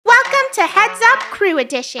KREW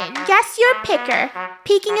edition. Guess your picker.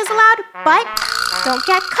 Peeking is allowed, but don't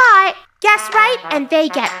get caught. Guess right, and they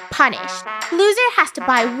get punished. Loser has to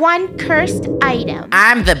buy one cursed item.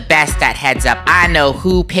 I'm the best at heads up. I know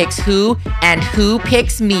who picks who and who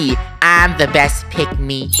picks me. I'm the best pick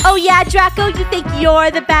me. Oh yeah, Draco, you think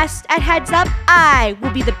you're the best at heads up? I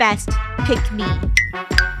will be the best pick me.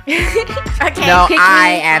 Okay, No, pick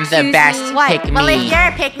I me, am the choose best me. pick me. Well, if you're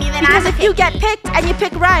a pick me, then Because I'm a if pick you get picked and you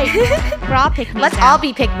pick right, we're all pick me. Let's all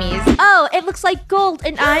be pick-me's. Oh, it looks like Gold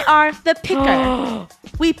and I are the picker.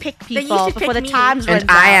 We pick people should before pick the me. times runs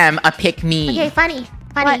And I out. am a pick me. Okay, funny.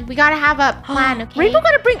 What? We gotta have a plan, okay? Rainbow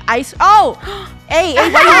gotta bring ice. Oh, hey, what are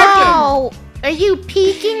you looking? Oh, are you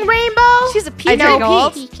peeking, Rainbow? She's a I peeker, know,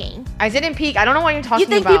 Gold. Peeking. I didn't peek. I don't know what you're talking You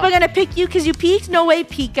think about. people are gonna pick you because you peeked? No way,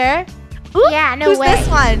 peeker. Ooh, Yeah, no who's way. this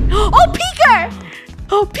one? Oh, peeker!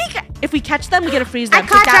 Oh, peeker! If we catch them, we gotta freeze them. I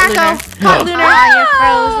caught Take that, Draco. Lunar. Caught Lunar. Oh, you're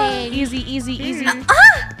frozen. Easy, easy, easy. Wow,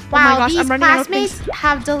 Oh my gosh, these I'm running out of classmates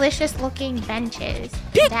have delicious-looking benches.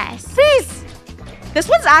 Peek! Desks. Freeze! This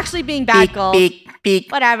one's actually being bad, Peek, Gold. peek, peek.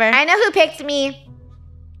 Whatever. I know who picked me.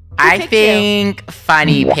 I picked think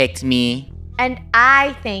Funneh picked me. And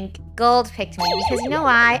I think Gold picked me because you know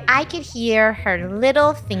why? I could hear her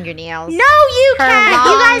little fingernails. No, you Her can't.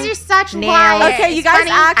 You long guys are such nails. liars. Okay, you guys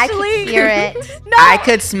Funny. I actually... could hear it. No! I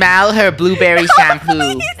could smell her blueberry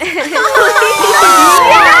shampoo.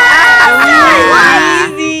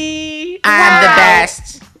 Easy. I'm the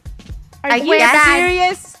best. Are you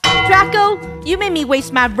serious? Draco, you made me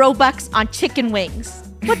waste my Robux on chicken wings.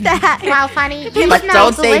 What the heck? Wow, funny. You But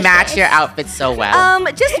smell don't they match delicious. your outfit so well?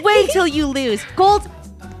 Just wait till you lose.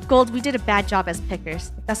 Gold, we did a bad job as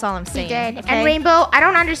pickers. That's all I'm You saying. did. Okay? And Rainbow, I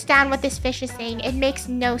don't understand what this fish is saying. It makes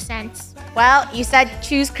no sense. Well, you said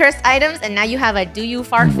choose cursed items, and now you have a do you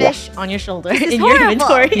fart fish on your shoulder in your horrible.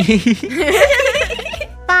 inventory.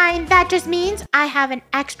 Fine, that just means I have an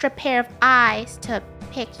extra pair of eyes to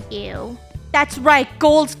pick you. That's right.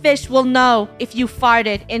 Goldfish will know if you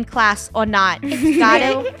farted in class or not. Got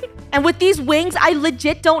it? And with these wings, I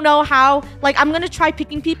legit don't know how. Like, I'm gonna try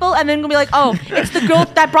picking people, and then I'm gonna be like, oh, it's the girl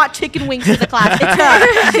that brought chicken wings to the class. It's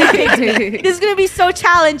her. She picked me. This is gonna be so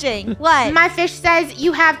challenging. What? My fish says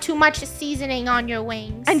you have too much seasoning on your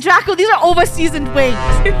wings. And Draco, these are over-seasoned wings.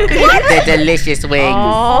 The delicious wings.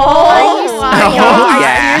 Oh, Oh,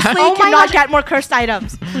 yeah. I seriously Oh my cannot gosh. get more cursed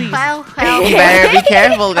items. Please. Well. You better be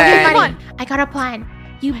careful Okay, then. fine. I got a plan.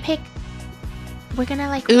 You pick. We're gonna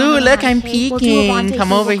like. Ooh, run look, around, I'm okay? We'll do a peeking. rendezvous. Come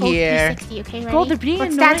We'll over go here. 360, okay, ready? Gold, they're being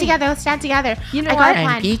Let's stand annoying. together. Let's stand together. You know I got what? a plan.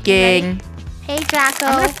 I'm peeking. Ready? Hey, Draco.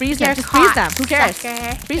 I'm gonna freeze them. You're Just freeze caught, them. Who cares?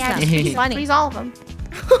 sucker. Freeze Yeah, them. just freeze It's funny. Freeze all of them.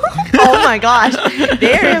 Oh my gosh.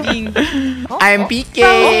 They're being... I'm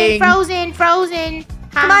peeking. Frozen.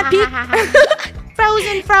 Come on, peek.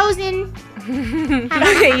 Frozen.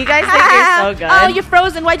 Okay, you guys think you're so good. Oh, you're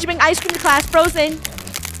frozen. Why'd you bring ice cream to class? Frozen.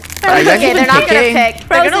 Are you guys Okay, even they're not gonna picking? pick.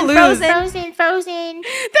 They're gonna lose. Frozen.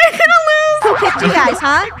 They're gonna lose. Who picked you guys,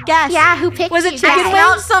 huh? Guess. Yeah, who picked Was it you? chicken Guys? wings? I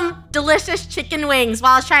found some delicious chicken wings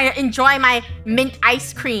while I was trying to enjoy my mint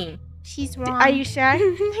ice cream. She's wrong. Are you sure? Are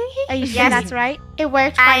you sure Yes. that's right? It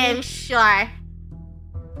worked. I Funny. am sure.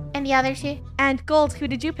 And the other two? And Gold, who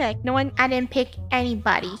did you pick? No one. I didn't pick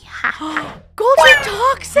anybody. Gold, you're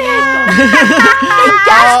toxic. You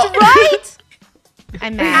Guessed right.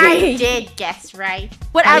 I'm mad. I did guess right.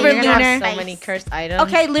 Whatever, You're gonna have Lunar. so many cursed items.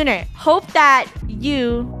 Okay, Lunar. Hope that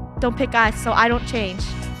you don't pick us, so I don't change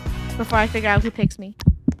before I figure out who picks me.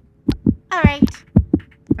 All right.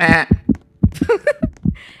 Eh,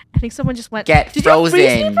 I think someone just went. Get Did you freeze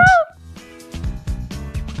me, frozen. bro?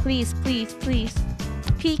 Please.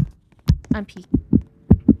 Peek. I'm peek.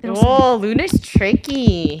 They don't see me. Oh, Luna's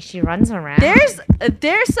tricky. She runs around.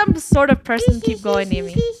 There's some sort of person keep going near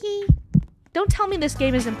me. Don't tell me this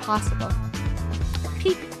game is impossible.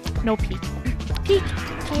 Peek. No peek. Peek.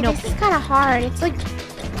 Okay, No this is peek. kind of hard. It's like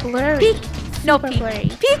blurry. Peek. No Super peek.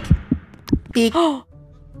 blurry. Peek. Peek.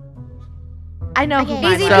 I know who Okay.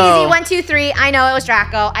 mine Easy was. So- peasy. 1, 2, 3. I know it was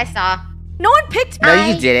Draco. I saw. No one picked me. No,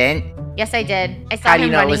 you didn't. Yes, I did. I saw How do him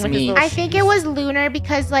you know it running was with me? his little I think it was Lunar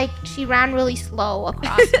because like she ran really slow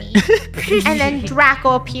across me. And then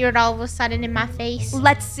Draco appeared all of a sudden in my face.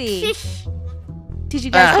 Let's see. Did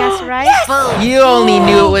you guys guess right? You only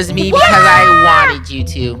knew it was me because I wanted you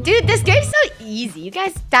to. Dude, this game's so easy. You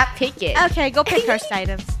guys stop picking. Okay, go pick cursed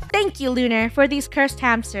items. Thank you, Lunar, for these cursed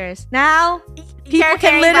hamsters. Now, people You're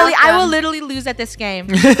can very literally, I will welcome. literally lose at this game.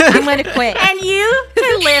 I'm gonna quit. And you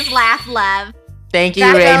can live, laugh, love. Thank you,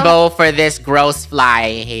 Draco. Rainbow, for this gross fly.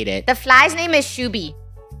 I hate it. The fly's name is Shubi.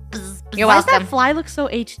 You're Why does welcome. that fly look so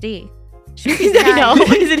HD? I know.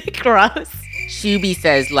 Isn't it gross? Shuby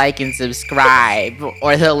says like and subscribe,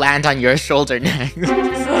 or he'll land on your shoulder next.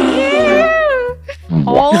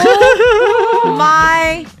 Oh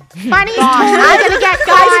my Funny's gosh. totally gonna get Guys,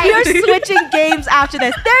 caught. we are switching games after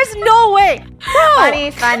this. There's no way.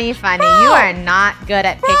 Bro. Funny. Bro. You are not good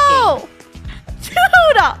at picking. Bro.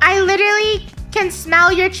 Dude. I literally can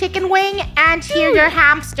smell your chicken wing and hear your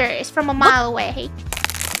hamsters from a mile away.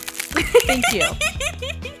 Thank you.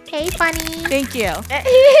 Hey, Funny. Thank you.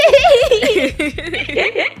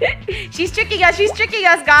 She's tricking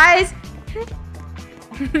us, guys.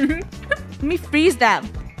 Let me freeze them.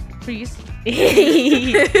 Freeze.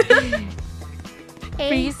 Hey,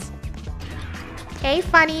 Freeze. hey,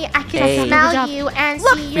 Funny. I can Hey. smell Good job. you and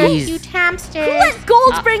Look, see your freeze. cute Who hamsters. let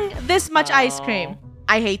Gold bring this much ice cream?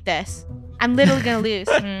 I hate this. I'm literally gonna lose.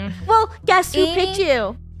 Well, guess who picked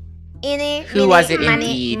you? Who was it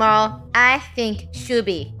indeed? Mo, I think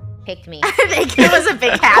Shuby picked me. I think it was a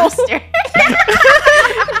big hamster.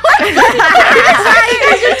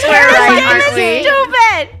 We're right, aren't we?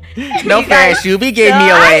 Stupid. No fair, Shuby gave me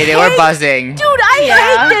away. They were buzzing. Dude,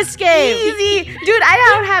 I hate this game. Easy. Dude, I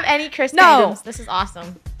don't have any cursed No. items. This is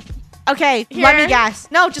awesome. Okay, let me Here. guess.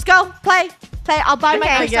 No, just go. Play. I'll buy my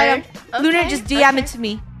Okay. first item. Lunar, Okay, just DM it to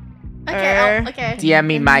me. Okay, okay. DM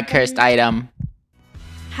me my cursed item.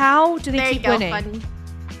 How do they There you keep go, winning? Funny.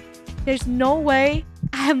 There's no way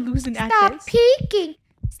I am losing at Stop this. peeking.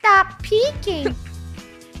 Stop peeking.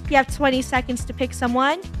 You have 20 seconds to pick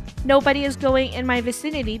someone. Nobody is going in my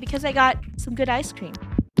vicinity because I got some good ice cream.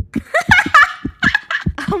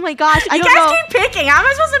 Oh my gosh, I You don't guys know. keep picking. How am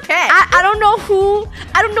I supposed to pick? I don't know who.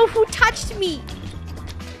 I don't know who touched me.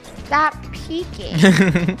 Stop peeking.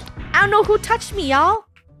 I don't know who touched me, y'all.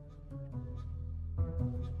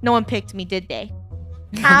 No one picked me, did they?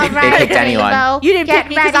 All think they picked anyone. Rainbow, You didn't get pick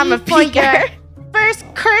me 'cause I'm a ready for your peeker. first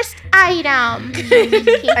cursed item.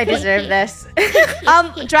 I deserve this.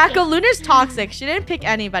 Draco, Lunar's toxic. She didn't pick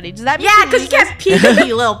anybody. Does that mean Yeah, she because you loses? kept peeking,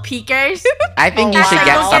 you little peekers. I think you Oh, should wow.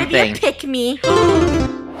 get Don't gonna be a something. pick me.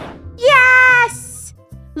 Yes!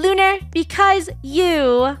 Lunar, because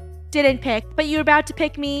you didn't pick, but you're about to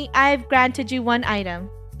pick me, I've granted you one item.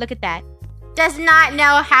 Look at that. Does not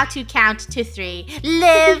know how to count to 3.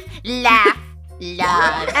 Live, laugh,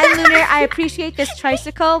 love. And Lunar, I appreciate this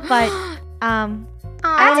tricycle, but I don't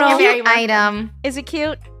That's know. a very item. Is it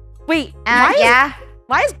cute? Wait, Yeah.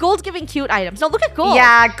 why is Gold giving cute items? No, look at Gold.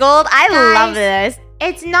 Yeah, Gold. I Guys. love this.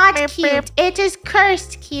 It's not cute. It is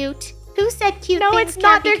cursed cute. Who said cute No, things it's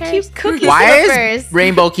not. can't be They're cute cursed? cookies. Why slippers. is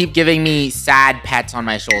Rainbow keep giving me sad pets on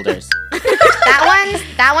my shoulders?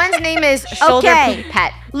 That one's name is Shoulder Okay. Poop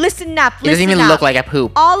Pet. Listen up. It doesn't even listen up. look like a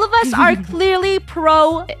poop. All of us are clearly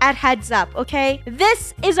pro at heads up, okay?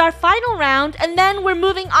 This is our final round, and then we're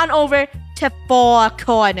moving on over to 4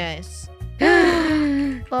 corners.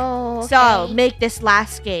 Oh, So, okay. make this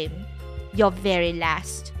last game your very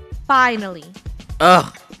last. Finally.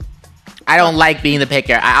 Ugh. I don't like being the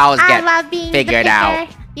picker. I always I get love being figured the out.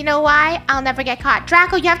 picker. You know why? I'll never get caught.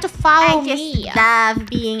 Draco, you have to follow I just me. love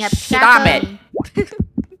being a Stop picker. it.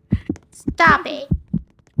 Stop it.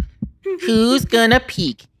 Who's gonna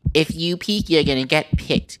peek? If you peek, you're gonna get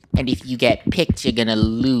picked. And if you get picked, you're gonna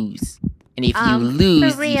lose. And if you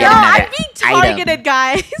lose, for you real. get No, another I'm being item. targeted,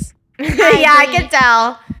 guys. Yeah, I can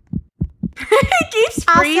tell. It keeps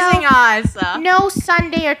Also- freezing us. No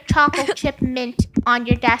sundae or chocolate chip mint on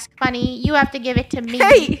your desk, Funny. You have to give it to me.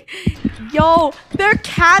 Hey, yo, they're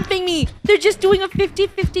camping me. They're just doing a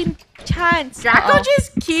 50-50 chance. Draco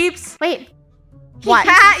just keeps. Wait. What?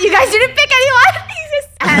 You guys didn't pick anyone.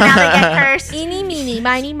 And now they get cursed. Eeny, meeny,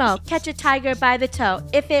 miny, mo. Catch a tiger by the toe.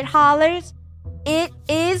 If it hollers, it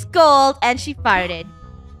is Gold. And she farted.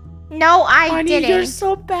 No, I didn't.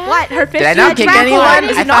 so bad. What? Her 50 Did I not pick Draco, anyone? why did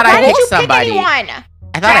I you thought not- I why did picked you pick somebody. anyone?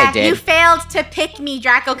 I thought I You did. failed to pick me,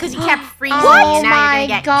 Draco, because you kept freezing. Oh and now my you're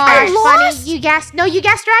gonna get gosh, cursed. Funny, you guessed. No, you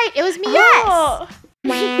guessed right. It was me. Oh.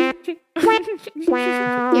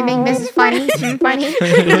 You think this is funny? Funny?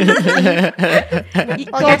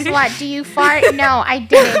 Well, guess what? Do you fart? No, I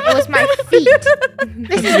didn't. It was my feet.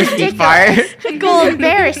 This is ridiculous. Fart? Gold,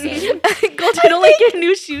 embarrassing. Gold, I don't like your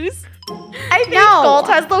new shoes. I know. Gold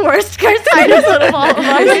has the worst cursed items out of all of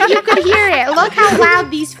us. You could hear it. Look how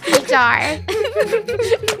loud these feet are.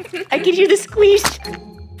 I can hear the squeeze.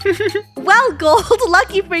 Well, Gold,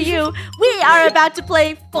 lucky for you, we are about to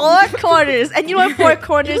play 4 corners. And you know what 4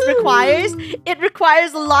 corners requires? It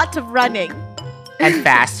requires a lot of running. And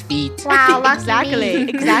fast feet. Wow, lucky Exactly, me.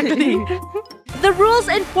 exactly. The rules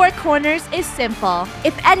in 4 corners is simple.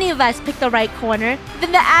 If any of us pick the right corner,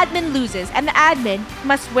 then the admin loses, and the admin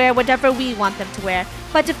must wear whatever we want them to wear.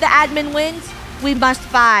 But if the admin wins, we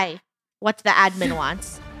must buy what the admin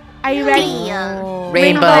wants. Are you ready? Deal.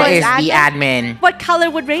 Rainbow is is the admin. What color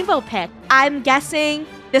would Rainbow pick? I'm guessing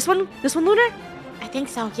this one. This one, Lunar. I think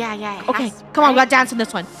so. Yeah. It Okay, has- come on, we right? gotta dance on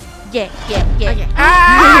this one. Yeah. Okay.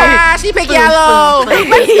 Ah, she picked yellow.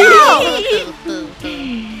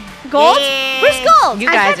 Gold? Yeah. Where's Gold? You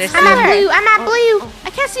guys are I'm at smart. blue. I'm at blue. I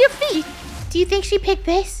can't see your feet. Do you think she picked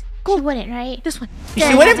this? She wouldn't, right? This one.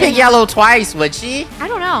 She wouldn't pick yellow twice, would she? I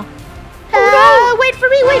don't know. Wait for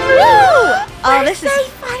me. Wait for me. Oh, this is.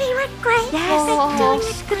 funny. We're great.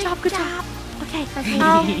 Yes. Good job. Okay.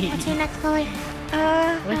 What's your next color?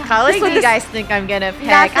 What color do you guys think I'm gonna pick?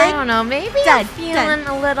 I Nothing. don't know. Maybe Done, I'm feeling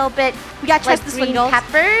a little bit We gotta like trust this one, green Gold.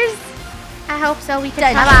 peppers. I hope so. We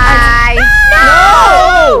can. Done. Bye.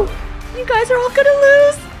 No! You guys are all gonna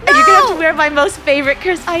lose. And you're gonna have to wear my most favorite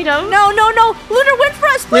cursed item. No. Lunar, win for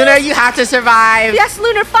us, please. Lunar, you have to survive. Yes,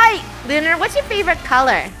 Lunar, fight. Lunar, what's your favorite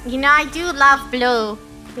color? You know, I do love blue.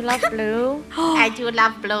 You love blue. I do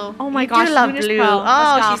love blue. Oh my You gosh, do love Lunar's blue. pro. Oh,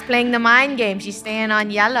 Let's go. she's playing the mind game. She's staying on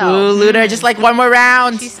Ooh, yellow. Lunar, just like one more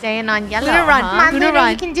round. She's staying on yellow. Lunar, run. huh? Come on, Lunar, Luna,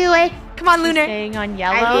 run. you can do it. Come on, Lunar. Staying on I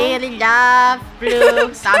yellow. really love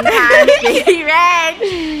blue. Sometimes maybe red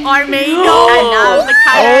or mango. I love the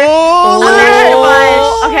color. Oh,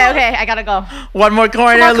 Lunar. Okay, I gotta go. One more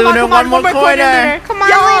corner, Come on, Lunar. One more corner. Lunar. Come on,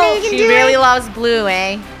 Yo, Luna, you can She do really it. loves blue,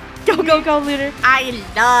 eh? Go, Lunar. I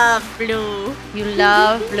love blue. You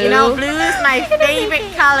love blue. You know, blue is my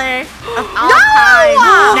favorite color of all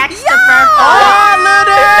time. Next to purple. Oh,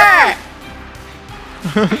 Lunar!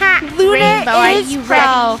 Lunar Rainbow, are is you pro.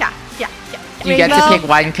 Yeah. You get to Rainbow. pick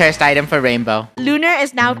one cursed item for Rainbow. Lunar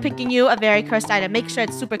is now picking you a very cursed item. Make sure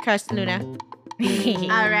it's super cursed, Luna.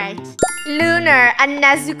 All right. Lunar, a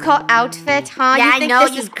Nezuko outfit, huh? Yeah, you I think know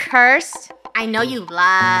this you- is cursed? I know you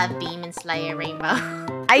love Demon Slayer Rainbow.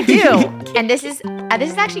 I do. And this is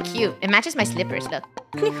actually cute. It matches my slippers, look.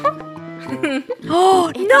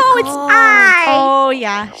 Oh, no, it's I. Oh,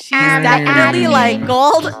 yeah. She's definitely admin. like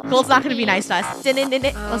gold. Gold's not going to be nice to us.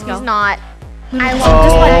 Let's go. He's not. I want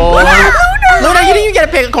this one. Oh, Lunar, you didn't even get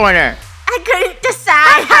to pick a corner. I couldn't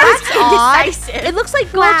decide. I was indecisive. It looks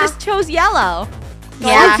like Gold just chose yellow.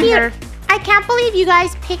 Yeah. So cute. I can't believe you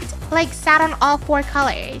guys picked, sat on all 4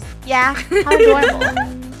 colors. Yeah. How adorable.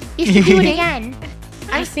 You should do it again.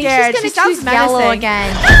 I'm She's scared. gonna She sounds choose yellow menacing.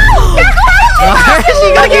 again.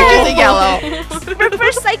 She's gonna keep choosing yellow.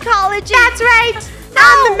 Reverse psychology. That's right.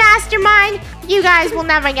 I'm the mastermind. You guys will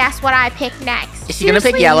never guess what I pick next. Is she gonna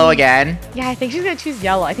pick yellow again? Yeah, I think she's gonna choose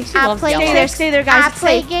yellow. I think she I loves play yellow. Stay there, guys. I It's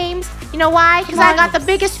play safe. games. You know why? Because I got the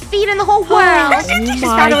biggest feet in the whole world.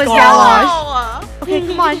 thought it was Oh. Okay,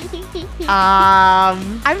 come on.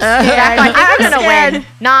 I'm Uh, scared. I'm gonna scared. win.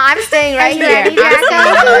 No, I'm staying right here. ready, I'm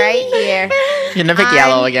staying right here. You're gonna pick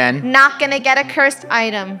yellow again. Not gonna get a cursed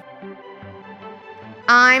item.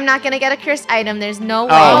 I'm not gonna get a cursed item. There's no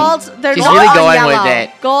way. Oh. Gold, they're She's not really on going yellow. with it.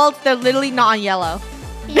 Gold, they're literally not on yellow.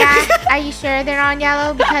 Yeah. Are you sure they're on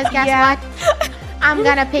yellow? Because guess Yeah. what? I'm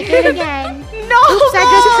gonna pick it again. No, Oops, I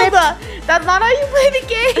just tripped. That's not how you play the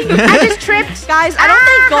game. I just tripped. Guys, I don't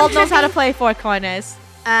think I'm Gold knows how to tripping. play 4 corners.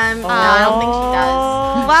 No, I don't think she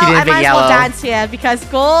does. Well, She didn't I pick might as well yellow. dance here because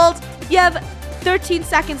Gold, you have 13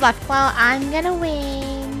 seconds left. Well, I'm gonna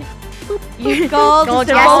win. Gold, Gold,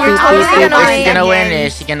 they're yes, both you're Oop, totally oop, totally oop. gonna Is she win. gonna win?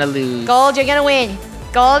 Is she gonna lose? Gold, you're gonna win.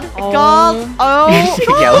 Gold. Gold. Oh, Pick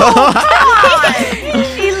yellow.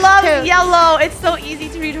 she loves yellow. It's so easy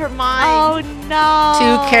to read her mind. Oh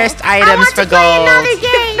no. 2 cursed I items want for to play another gold.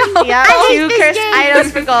 game. Yeah, I hate 2 this cursed game.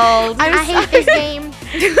 items for gold. I hate this game.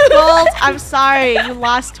 Gold, I'm sorry. You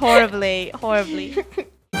lost horribly. Horribly.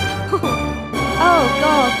 Oh,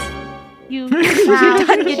 Gold. You, Wow. you're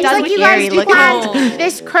done It's with like you Gary. guys Look planned at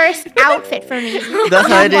this cursed outfit for me. The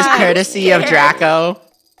hood is courtesy of Draco.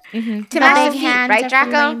 To match my the big feet, hands right, are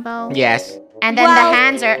Draco? from Rainbow. Yes. And then Well- the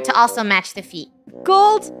hands are to also match the feet.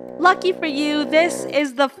 Gold, lucky for you, this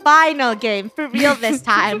is the final game for real this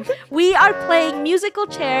time. We are playing musical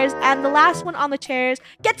chairs, and the last one on the chairs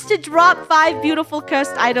gets to drop 5 beautiful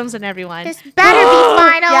cursed items on everyone. This better be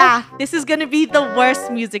final. Yeah, this is gonna be the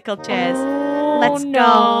worst musical chairs. Let's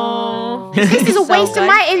go. This is a So waste of good.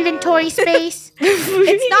 my inventory space.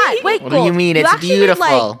 It's not. Wait, What do you Gold, mean? It's actually look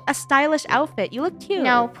beautiful. like a stylish outfit. You look cute.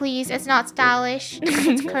 No, please, it's not stylish.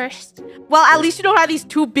 It's cursed. Well, at least you don't have these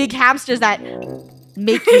 2 big hamsters that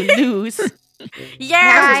make you lose. You're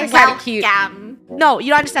kinda cute. welcome. No, you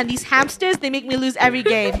don't understand. These hamsters, they make me lose every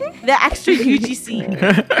game. They're extra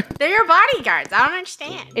UGC. They're your bodyguards. I don't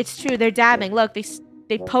understand. It's true. They're dabbing. Look,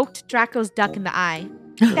 they poked Draco's duck in the eye.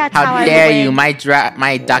 That's how, How I dare win. you?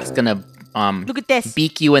 My duck's gonna Look at this.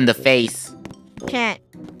 beak you in the face. Can't.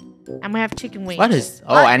 I'm gonna have chicken wings. What is?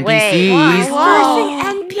 Oh, What? NPCs. Whoa.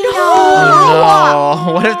 Oh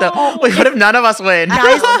no! What if what if none of us win?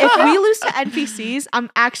 Guys, if we lose to NPCs, I'm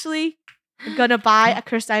actually gonna buy a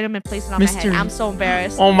cursed item and place it on my Mystery. head. I'm so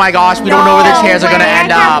embarrassed. Oh my gosh, we don't know where the chairs are gonna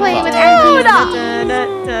end up.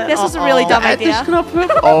 This was a really dumb idea.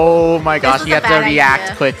 Oh my gosh, was you a have to bad react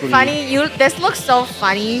idea. quickly. Funny, this looks so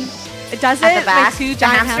funny. It does At it. the back, Like two the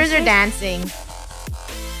giant hamsters are dancing.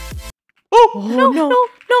 Oh, No.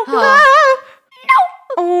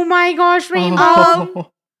 Oh my gosh, Rainbow.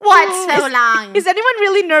 What? So long. Is anyone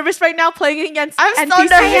really nervous right now playing against I'm so NPCs?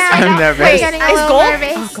 nervous. I'm nervous. Wait, Getting a is little gold?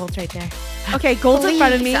 nervous. Oh, gold's right there. Okay, gold's in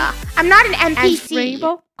front of me. Please. I'm not an And NPC.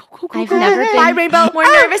 Rainbow. I've never been Bye, Rainbow. more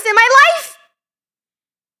nervous in my life.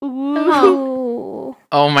 Ooh. Oh.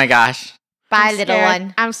 Oh my gosh. Bye, I'm little scared.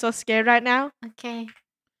 one. I'm so scared right now. Okay.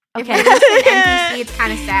 Okay. If we lose an NPC, it's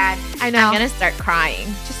kind of sad. I know. I'm gonna start crying.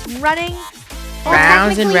 Just running.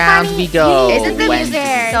 Rounds and technically, rounds Bunny, we go. Isn't the When-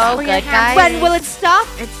 music so for good, your guys? When will it stop?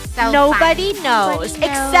 It's so Nobody fun. knows. Nobody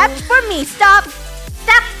knows. Except for me. Stop.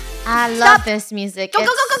 Stop. I love this music. Go, go,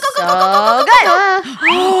 It's go, go, go, so go, go, go, go, go.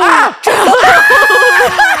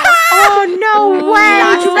 Oh no way,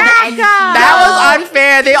 Lost the Draco! That was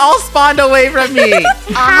unfair. They all spawned away from me.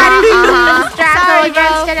 How did you lose Draco Sorry,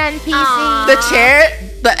 against bro. an NPC?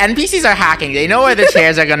 The NPCs are hacking. They know where the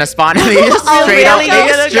chairs are gonna spawn. And they just Oh, straight up, really? they You're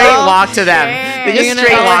just gonna straight go? walk to them. They just You're gonna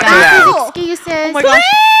straight go walk to down? them. Excuses. Oh my gosh.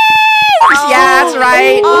 Yeah, that's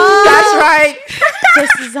right. Oh. That's right.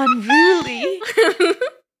 This is unruly.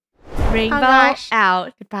 Rainbow gosh.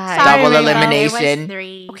 out. Goodbye. Sorry, Double Rainbow. elimination.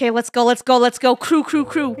 Okay, let's go. Let's go. Let's go. Crew.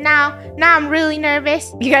 Now I'm really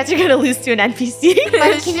nervous. You guys are gonna lose to an NPC.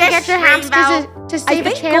 But can you get your hamsters to I save a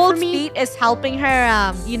think chair for Gold's me? feet is helping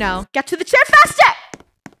her, get to the chair faster.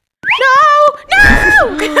 No!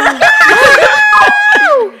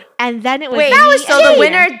 And then it was Wait, me so and the Lunar.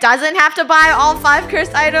 winner doesn't have to buy all 5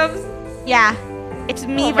 cursed items? Yeah, it's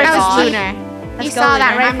me Oh my versus gosh. Lunar. You Let's go, saw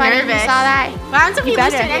that, Lunar. right, I'm Funny? You nervous. saw that? What happens if You we lose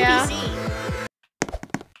to better. an Yeah. NPC?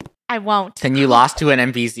 I won't. Then you lost to an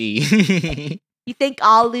NPC. You think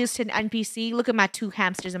I'll lose to an NPC? Look at my 2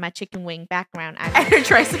 hamsters and my chicken wing background. And her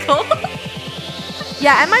tricycle.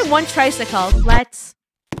 Yeah, and my 1 tricycle. Let's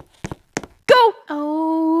go.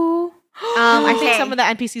 Oh. I think Okay. some of the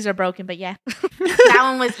NPCs are broken, but yeah. That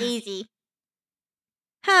one was easy.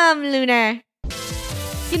 Lunar.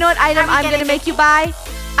 You know what item Are we I'm gonna gonna make you buy?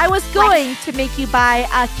 I was going to make you buy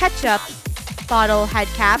a ketchup bottle head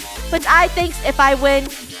cap, but I think if I win,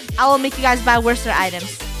 I will make you guys buy worser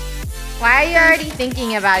items. Why are you already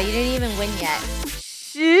thinking about it? You didn't even win yet.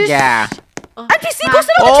 Yeah. NPC goes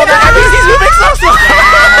to the Oh, the NPCs moving so slow.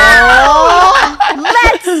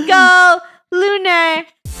 Let's go, Lunar.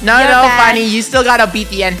 No, You're no, bad. Funny. You still gotta beat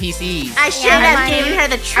the NPCs. I should Yeah, have Funny. given her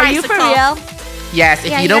the Are you tricycle. for real? Yes, if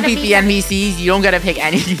Yeah, you you don't gotta beat beat the them. NPCs, you don't gotta pick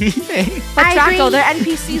anything. But I Draco, agree. they're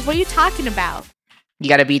NPCs. What are you talking about? You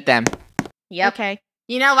gotta beat them. Yep. Okay.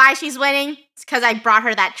 You know why she's winning? It's because I brought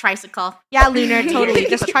her that tricycle. Yeah, Lunar, totally.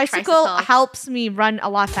 This tricycle Tricycle. helps me run a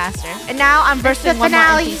lot faster. And now I'm versing the one more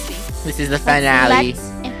finale. NPC. This is the finale.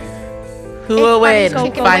 Let's- Who will Funny's win?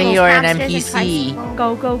 chicken Funny wings, or an hamsters, and NPC?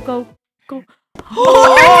 tricycle. Go.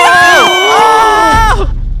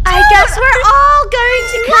 I guess we're all going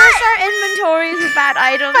to crash our inventories with bad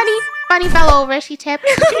items. Bunny fell over. She tipped.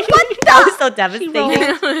 That was so devastating.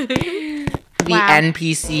 The Wow.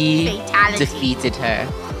 NPC Fatality. defeated her.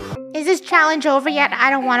 Is this challenge over yet? I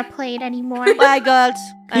don't want to play it anymore. My God.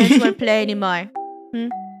 I don't want to play anymore.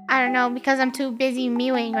 I don't know because I'm too busy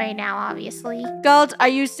mewing right now, obviously. Gold, are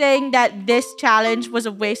you saying that this challenge was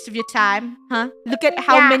a waste of your time? Huh? Look at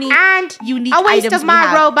how Yeah, many and unique a waste items of my we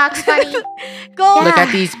have. Robux, Bunny. Gold, Look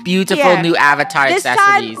at these beautiful Here. new avatar this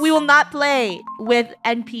accessories. time we will not play with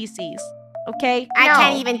NPCs. Okay? I No.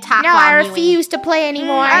 can't even talk No, while I mewing. refuse to play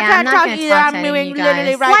anymore. I I'm can't not talk gonna either. talk I'm to any of moving you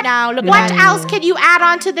literally guys. right What- now. Look What at that. else could you add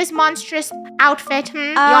on to this monstrous outfit?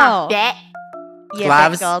 You Oh, want bet? yeah,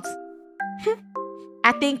 Gloves? big Gold.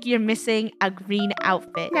 I think you're missing a green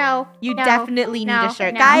outfit. No. You no, definitely need no, a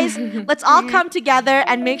shirt. no. Guys, let's all come together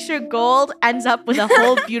and make sure Gold ends up with a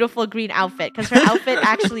whole beautiful green outfit because her outfit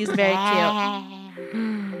actually is very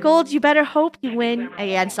cute. Gold, you better hope you win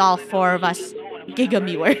against all 4 of us Giga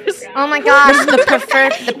Mewers. Oh my gosh,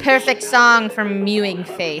 the perfect song for mewing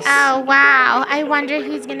face. Oh, wow. I wonder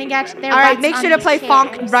who's going to get their All right, butts make on sure to these play chairs.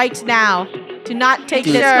 Fonk right now. Do not take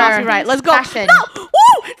this Sure. copyright. Let's go. Fashion. No! Woo!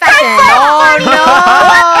 Fashion.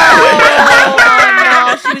 Oh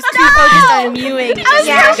no! She was too focused on mewing.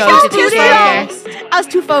 Yeah, so go to cute. the chairs. I was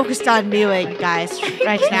too focused on mewing, guys,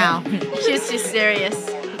 right now. She was too serious.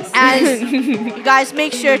 As you guys,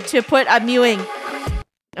 make sure to put a mewing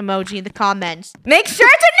emoji in the comments. Make sure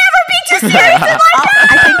to never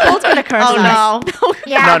I think Gold's gonna curse Oh us. no.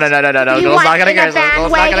 Yeah. No. You Gold's want not gonna in a curse us.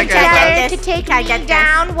 Gold's not gonna bandwagon curse us. together us. to take I me get this.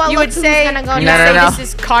 down? Well, You look would who's say, gonna go you No, say no. this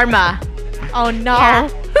is karma. Oh no. Yeah.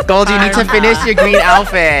 Gold, you need to finish your green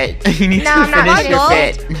outfit. You need No, to I'm not finish your Gold.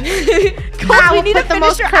 fit. Gold, I we will need put to the finish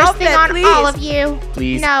most your cursed outfit, thing on please. all of you.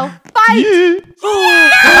 Please. No. Fight!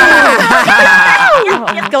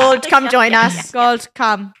 Gold, come join us. Gold,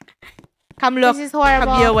 come. Come look. This is horrible.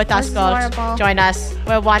 Come here with us, This is Gold. horrible. Join us.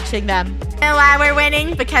 We're watching them. You know why we're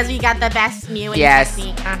winning? Because we got the best mewing Yes.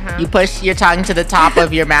 technique. You push your tongue to the top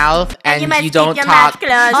of your mouth and must you keep don't your mouth talk.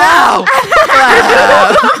 closed. Oh!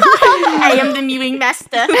 I am the mewing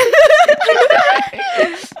master.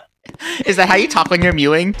 Is that how you talk when you're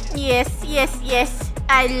mewing? Yes.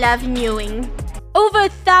 I love mewing. Over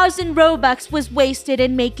 1,000 Robux was wasted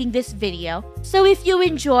in making this video. So if you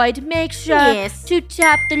enjoyed, make sure Yes. to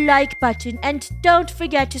tap the like button and don't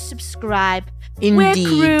forget to subscribe. We're Indeed.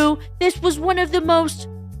 KREW. This was one of the most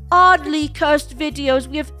oddly cursed videos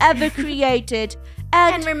we have ever created.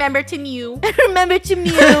 And And remember to mew. remember to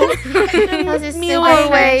mew. Those is Mewing.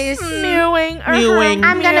 always. Mewing. Mewing.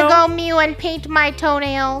 I'm gonna go mew and paint my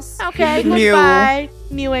toenails. Okay, Mew. goodbye.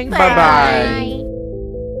 Mewing. Bye-bye. Bye.